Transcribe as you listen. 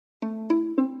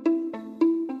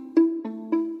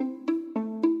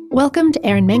Welcome to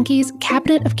Aaron Mahnke's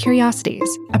Cabinet of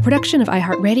Curiosities, a production of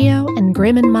iHeartRadio and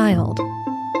Grim and Mild.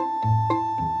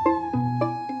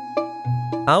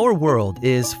 Our world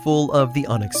is full of the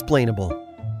unexplainable.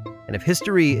 And if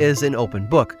history is an open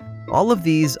book, all of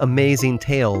these amazing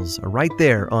tales are right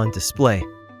there on display,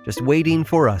 just waiting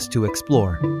for us to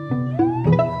explore.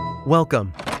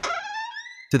 Welcome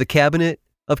to the Cabinet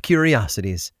of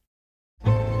Curiosities.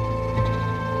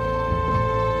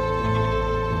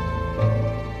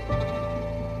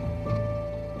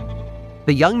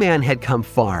 The young man had come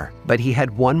far, but he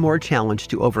had one more challenge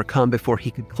to overcome before he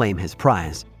could claim his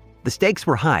prize. The stakes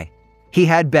were high. He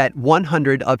had bet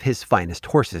 100 of his finest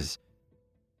horses.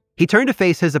 He turned to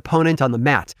face his opponent on the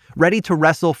mat, ready to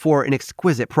wrestle for an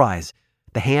exquisite prize,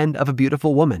 the hand of a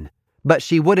beautiful woman. But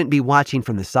she wouldn't be watching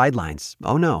from the sidelines.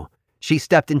 Oh no. She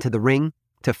stepped into the ring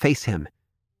to face him,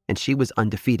 and she was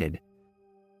undefeated.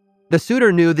 The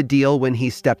suitor knew the deal when he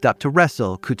stepped up to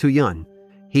wrestle Ku Tu-yun.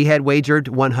 He had wagered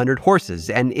 100 horses,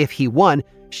 and if he won,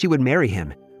 she would marry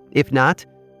him. If not,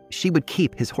 she would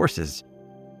keep his horses.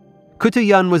 Ku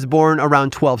Tu-yun was born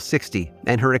around 1260,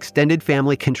 and her extended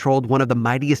family controlled one of the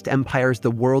mightiest empires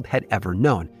the world had ever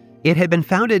known. It had been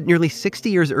founded nearly 60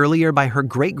 years earlier by her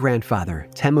great-grandfather,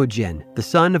 Temujin, the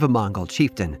son of a Mongol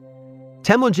chieftain.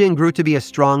 Temujin grew to be a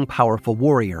strong, powerful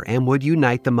warrior and would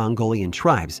unite the Mongolian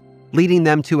tribes, leading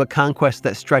them to a conquest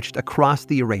that stretched across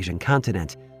the Eurasian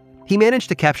continent. He managed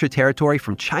to capture territory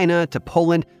from China to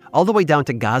Poland, all the way down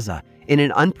to Gaza, in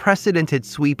an unprecedented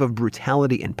sweep of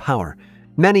brutality and power.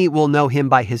 Many will know him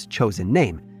by his chosen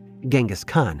name, Genghis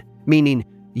Khan, meaning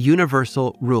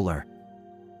universal ruler.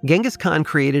 Genghis Khan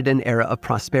created an era of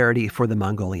prosperity for the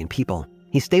Mongolian people.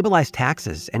 He stabilized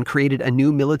taxes and created a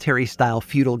new military-style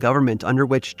feudal government under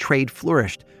which trade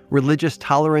flourished, religious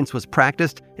tolerance was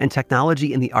practiced, and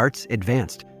technology in the arts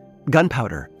advanced.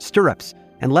 Gunpowder, stirrups,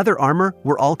 and leather armor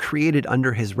were all created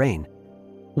under his reign.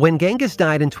 When Genghis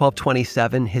died in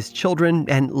 1227, his children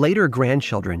and later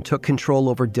grandchildren took control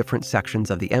over different sections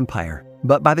of the empire.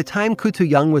 But by the time Ku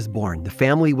Tu-yun was born, the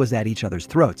family was at each other's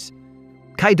throats.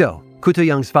 Kaido, Ku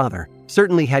Tu-yun's father,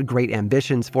 certainly had great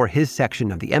ambitions for his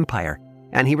section of the empire,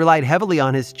 and he relied heavily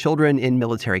on his children in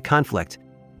military conflict.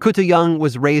 Ku Tu-yun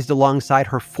was raised alongside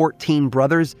her 14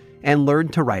 brothers and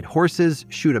learned to ride horses,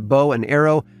 shoot a bow and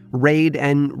arrow, raid,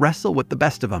 and wrestle with the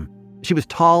best of them. She was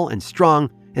tall and strong,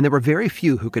 and there were very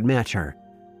few who could match her.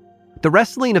 The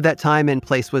wrestling of that time and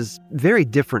place was very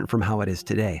different from how it is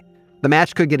today. The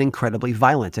match could get incredibly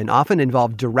violent and often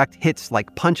involved direct hits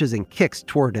like punches and kicks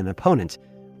toward an opponent.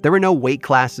 There were no weight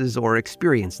classes or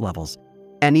experience levels.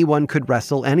 Anyone could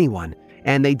wrestle anyone,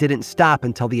 and they didn't stop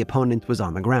until the opponent was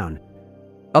on the ground.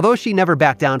 Although she never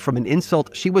backed down from an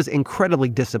insult, she was incredibly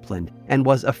disciplined and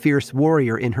was a fierce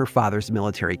warrior in her father's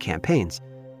military campaigns.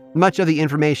 Much of the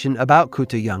information about Ku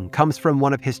Tu-yun comes from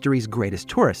one of history's greatest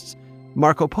tourists,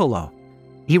 Marco Polo.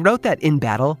 He wrote that in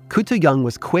battle, Ku Tu-yun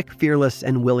was quick, fearless,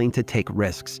 and willing to take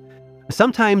risks.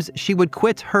 Sometimes she would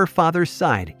quit her father's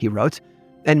side, he wrote,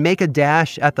 and make a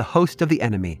dash at the host of the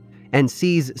enemy and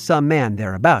seize some man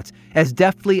thereabouts, as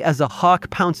deftly as a hawk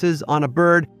pounces on a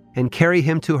bird, and carry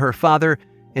him to her father,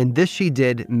 and this she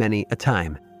did many a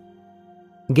time.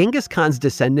 Genghis Khan's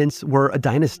descendants were a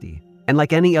dynasty, and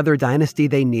like any other dynasty,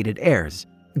 they needed heirs.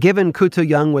 Given Ku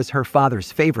Tu-yun was her father's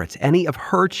favorite, any of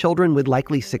her children would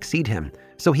likely succeed him,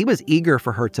 so he was eager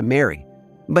for her to marry.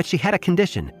 But she had a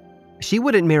condition. She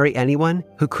wouldn't marry anyone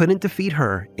who couldn't defeat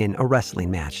her in a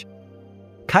wrestling match.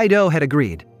 Kaido had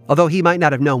agreed, although he might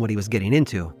not have known what he was getting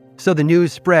into. So the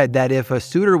news spread that if a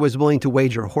suitor was willing to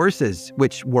wager horses,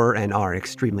 which were and are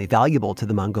extremely valuable to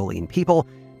the Mongolian people,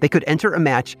 they could enter a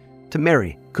match to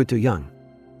marry Ku Tu-yun.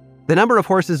 The number of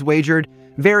horses wagered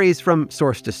varies from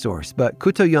source to source, but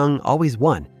Ku Tu-yun always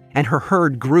won, and her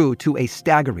herd grew to a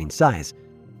staggering size.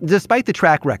 Despite the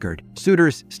track record,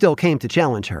 suitors still came to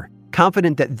challenge her,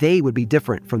 confident that they would be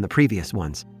different from the previous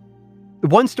ones.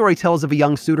 One story tells of a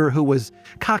young suitor who was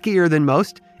cockier than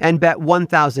most and bet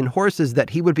 1,000 horses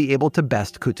that he would be able to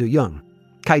best Ku Tu-yun.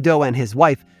 Kaido and his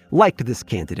wife liked this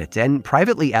candidate and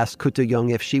privately asked Ku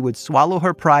Tu-yun if she would swallow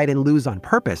her pride and lose on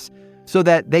purpose so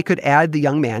that they could add the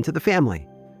young man to the family.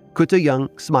 Ku Tu-yun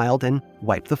smiled and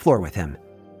wiped the floor with him.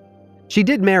 She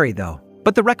did marry, though,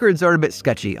 but the records are a bit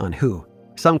sketchy on who.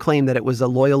 Some claim that it was a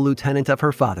loyal lieutenant of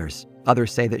her father's.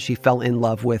 Others say that she fell in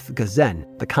love with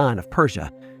Ghazan, the Khan of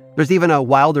Persia. There's even a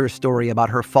wilder story about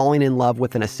her falling in love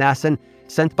with an assassin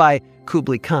sent by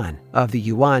Kublai Khan of the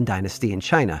Yuan dynasty in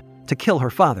China to kill her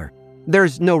father.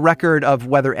 There's no record of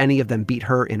whether any of them beat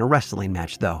her in a wrestling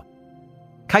match, though.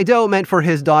 Kaido meant for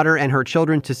his daughter and her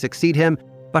children to succeed him,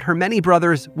 but her many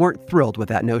brothers weren't thrilled with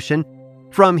that notion.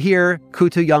 From here, Koo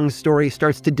Tu-young's story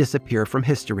starts to disappear from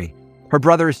history. Her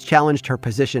brothers challenged her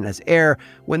position as heir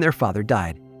when their father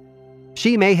died.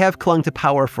 She may have clung to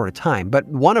power for a time, but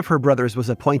one of her brothers was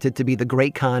appointed to be the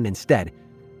Great Khan instead.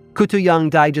 Koo Tu-young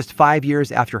died just 5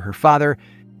 years after her father,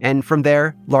 and from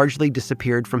there, largely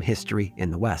disappeared from history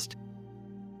in the West.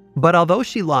 But although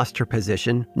she lost her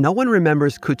position, no one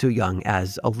remembers Koo Tu-young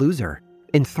as a loser.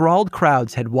 Enthralled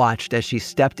crowds had watched as she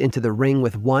stepped into the ring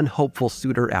with one hopeful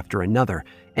suitor after another,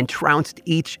 and trounced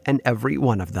each and every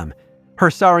one of them.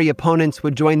 Her sorry opponents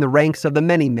would join the ranks of the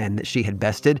many men that she had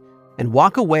bested, and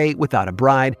walk away without a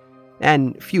bride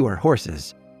and fewer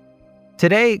horses.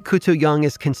 Today, Koo Tu-young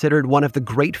is considered one of the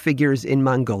great figures in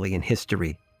Mongolian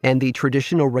history, and the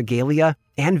traditional regalia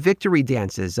and victory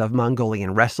dances of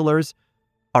Mongolian wrestlers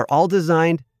are all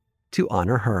designed to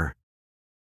honor her.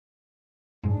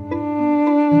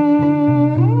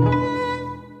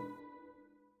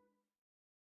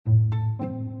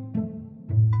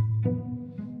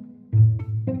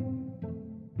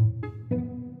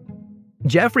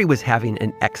 Jeffrey was having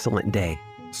an excellent day.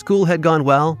 School had gone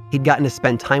well, he'd gotten to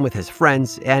spend time with his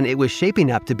friends, and it was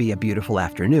shaping up to be a beautiful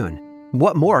afternoon.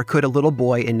 What more could a little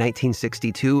boy in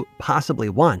 1962 possibly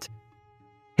want?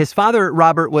 His father,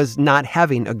 Robert, was not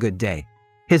having a good day.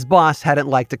 His boss hadn't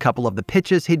liked a couple of the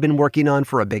pitches he'd been working on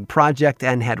for a big project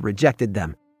and had rejected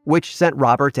them, which sent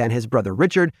Robert and his brother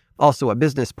Richard, also a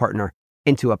business partner,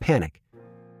 into a panic.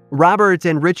 Robert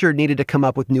and Richard needed to come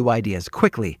up with new ideas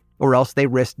quickly, or else they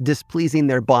risked displeasing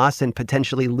their boss and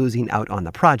potentially losing out on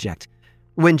the project.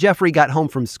 When Jeffrey got home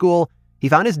from school, he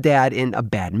found his dad in a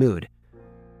bad mood.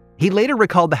 He later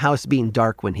recalled the house being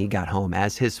dark when he got home,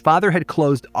 as his father had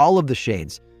closed all of the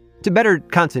shades to better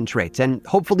concentrate and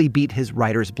hopefully beat his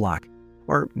writer's block,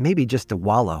 or maybe just to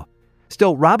wallow.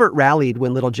 Still, Robert rallied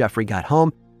when little Jeffrey got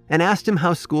home and asked him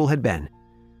how school had been.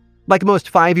 Like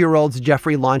most 5-year-olds,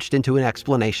 Jeffrey launched into an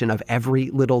explanation of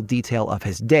every little detail of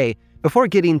his day before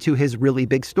getting to his really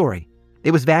big story.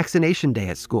 It was vaccination day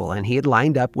at school, and he had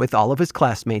lined up with all of his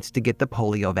classmates to get the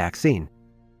polio vaccine.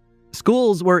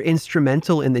 Schools were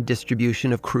instrumental in the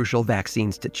distribution of crucial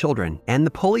vaccines to children, and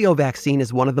the polio vaccine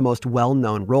is one of the most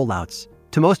well-known rollouts.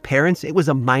 To most parents, it was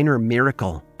a minor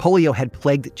miracle. Polio had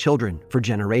plagued children for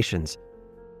generations.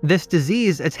 This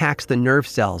disease attacks the nerve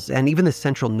cells and even the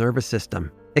central nervous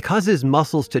system. It causes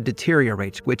muscles to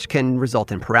deteriorate, which can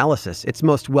result in paralysis, its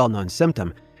most well-known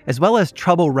symptom, as well as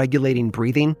trouble regulating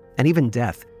breathing and even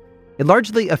death. It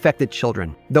largely affected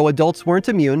children, though adults weren't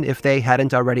immune if they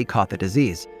hadn't already caught the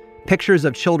disease. Pictures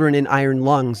of children in iron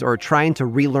lungs or trying to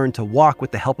relearn to walk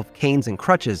with the help of canes and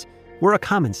crutches were a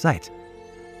common sight.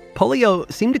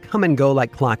 Polio seemed to come and go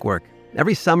like clockwork.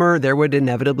 Every summer, there would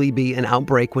inevitably be an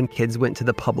outbreak when kids went to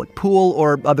the public pool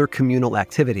or other communal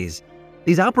activities.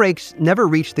 These outbreaks never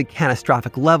reached the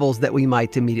catastrophic levels that we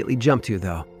might immediately jump to,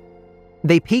 though.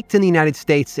 They peaked in the United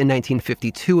States in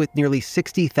 1952 with nearly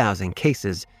 60,000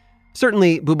 cases.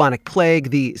 Certainly, bubonic plague,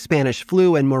 the Spanish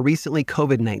flu, and more recently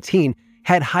COVID-19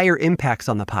 had higher impacts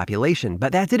on the population,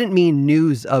 but that didn't mean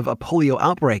news of a polio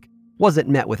outbreak wasn't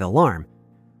met with alarm.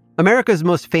 America's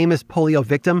most famous polio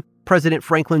victim, President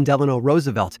Franklin Delano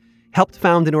Roosevelt, helped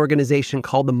found an organization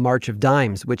called the March of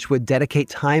Dimes, which would dedicate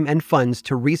time and funds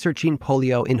to researching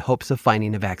polio in hopes of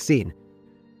finding a vaccine.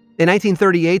 In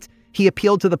 1938, he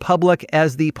appealed to the public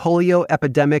as the polio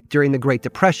epidemic during the Great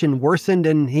Depression worsened,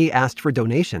 and he asked for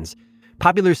donations.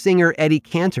 Popular singer Eddie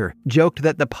Cantor joked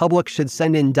that the public should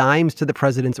send in dimes to the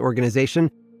president's organization,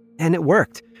 and it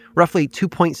worked. Roughly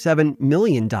 2.7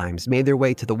 million dimes made their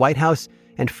way to the White House,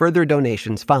 and further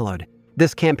donations followed.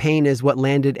 This campaign is what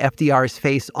landed FDR's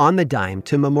face on the dime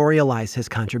to memorialize his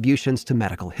contributions to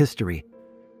medical history.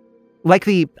 Like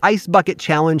the Ice Bucket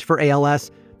Challenge for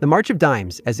ALS, the March of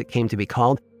Dimes, as it came to be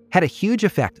called, had a huge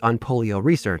effect on polio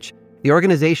research. The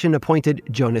organization appointed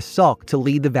Jonas Salk to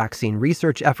lead the vaccine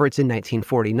research efforts in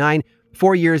 1949,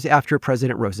 4 years after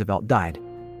President Roosevelt died.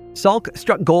 Salk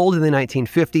struck gold in the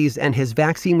 1950s, and his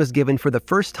vaccine was given for the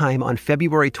first time on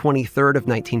February 23rd of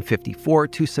 1954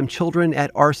 to some children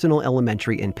at Arsenal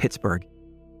Elementary in Pittsburgh.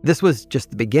 This was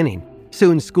just the beginning.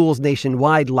 Soon, schools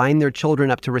nationwide lined their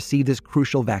children up to receive this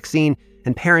crucial vaccine,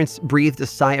 and parents breathed a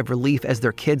sigh of relief as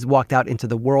their kids walked out into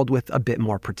the world with a bit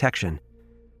more protection.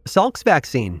 Salk's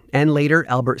vaccine, and later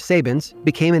Albert Sabin's,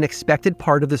 became an expected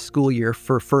part of the school year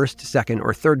for first, second,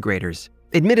 or third graders.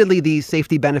 Admittedly, these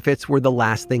safety benefits were the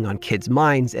last thing on kids'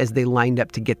 minds as they lined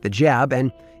up to get the jab,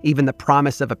 and even the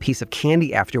promise of a piece of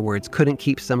candy afterwards couldn't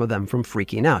keep some of them from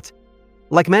freaking out.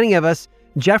 Like many of us,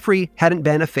 Jeffrey hadn't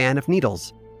been a fan of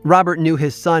needles. Robert knew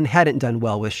his son hadn't done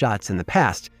well with shots in the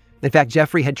past. In fact,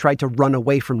 Jeffrey had tried to run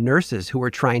away from nurses who were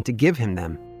trying to give him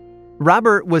them.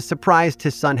 Robert was surprised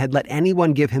his son had let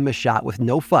anyone give him a shot with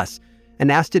no fuss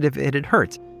and asked it if it had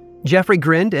hurt. Jeffrey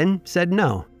grinned and said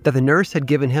no, that the nurse had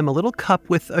given him a little cup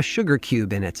with a sugar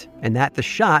cube in it, and that the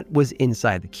shot was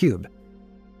inside the cube.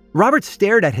 Robert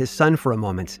stared at his son for a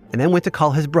moment and then went to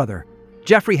call his brother.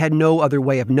 Jeffrey had no other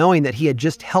way of knowing that he had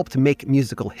just helped make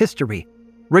musical history.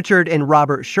 Richard and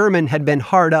Robert Sherman had been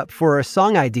hard up for a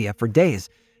song idea for days,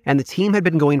 and the team had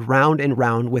been going round and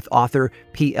round with author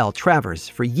P.L. Travers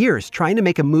for years trying to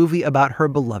make a movie about her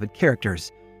beloved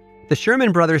characters. The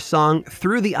Sherman Brothers song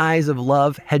Through the Eyes of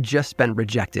Love had just been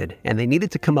rejected, and they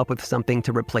needed to come up with something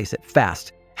to replace it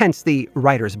fast, hence the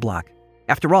writer's block.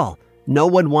 After all, no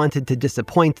one wanted to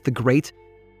disappoint the great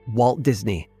Walt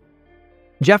Disney.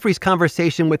 Jeffrey's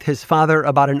conversation with his father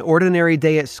about an ordinary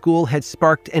day at school had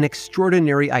sparked an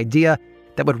extraordinary idea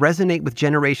that would resonate with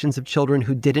generations of children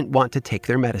who didn't want to take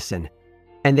their medicine.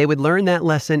 And they would learn that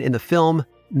lesson in the film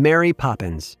Mary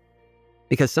Poppins.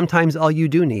 Because sometimes all you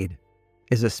do need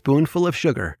is a spoonful of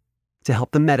sugar to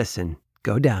help the medicine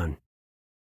go down.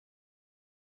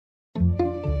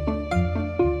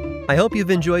 I hope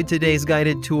you've enjoyed today's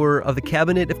guided tour of the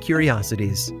Cabinet of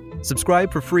Curiosities.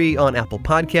 Subscribe for free on Apple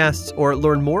Podcasts or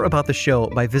learn more about the show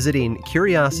by visiting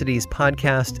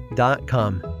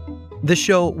curiositiespodcast.com. This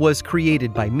show was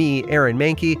created by me, Aaron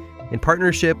Mahnke, in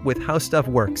partnership with How Stuff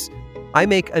Works. I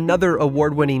make another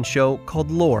award-winning show called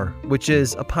Lore, which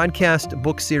is a podcast,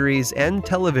 book series, and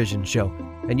television show,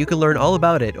 and you can learn all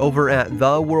about it over at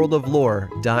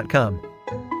theworldoflore.com.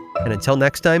 And until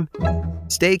next time,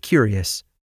 stay curious.